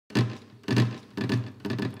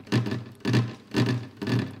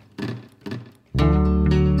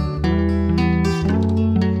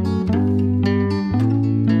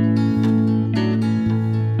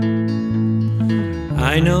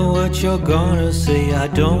what you're gonna say, I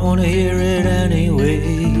don't wanna hear it anyway.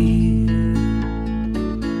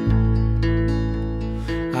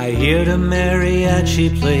 I hear the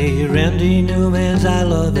mariachi play Randy Newman's I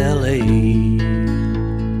Love LA.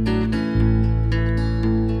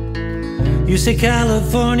 You say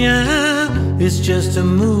California is just a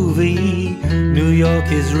movie, New York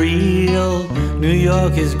is real, New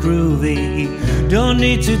York is groovy. Don't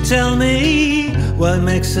need to tell me what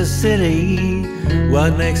makes a city,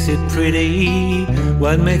 what makes it pretty,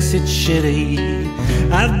 what makes it shitty.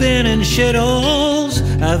 I've been in shitholes,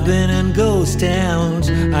 I've been in ghost towns.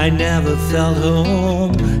 I never felt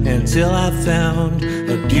home until I found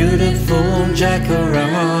a beautiful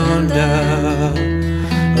jacaranda.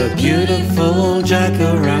 A beautiful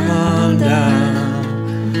jacaranda.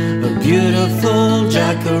 A beautiful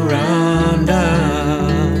jacaranda.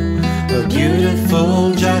 A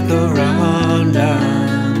beautiful jacaranda.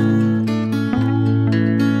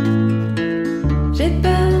 J'ai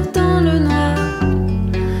peur dans le noir,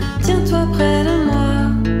 tiens-toi près de moi.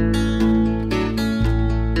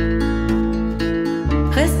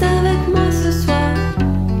 Reste avec moi ce soir,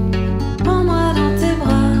 prends-moi dans tes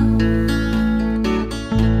bras.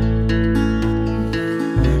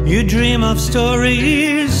 You dream of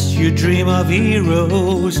stories, you dream of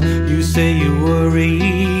heroes. You say you worry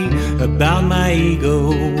about my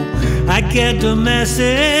ego. I get the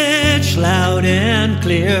message loud and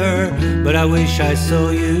clear, but I wish I saw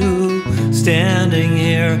you standing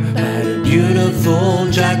here at a beautiful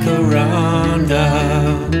jacaranda.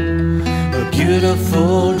 A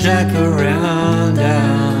beautiful jacaranda.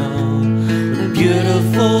 A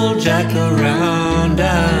beautiful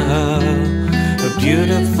jacaranda. A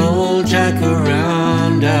beautiful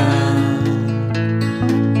jacaranda.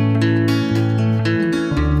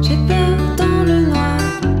 J'ai peur dans le noir,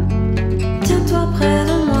 tiens-toi près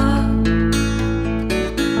de moi.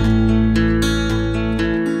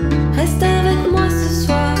 Reste avec moi ce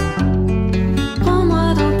soir, prends-moi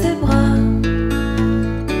dans tes bras.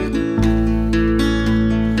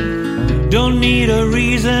 Don't need a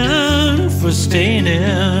reason for staying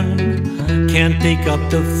in. Can't pick up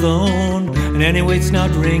the phone, and anyway it's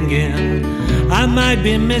not ringing. I might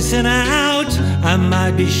be missing out, I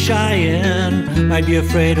might be shying, might be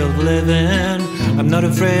afraid of living. I'm not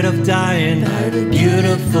afraid of dying. A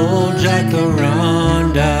beautiful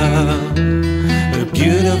jacaranda. A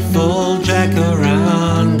beautiful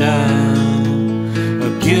jacaranda. A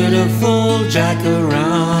beautiful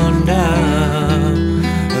jacaranda.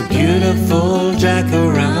 A beautiful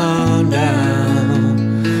jacaranda.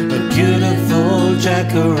 A beautiful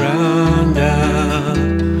jacaranda.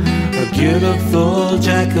 A beautiful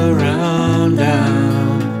jacaranda.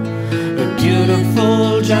 A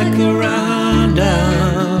beautiful jacaranda.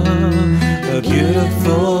 A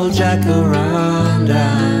beautiful jacaranda.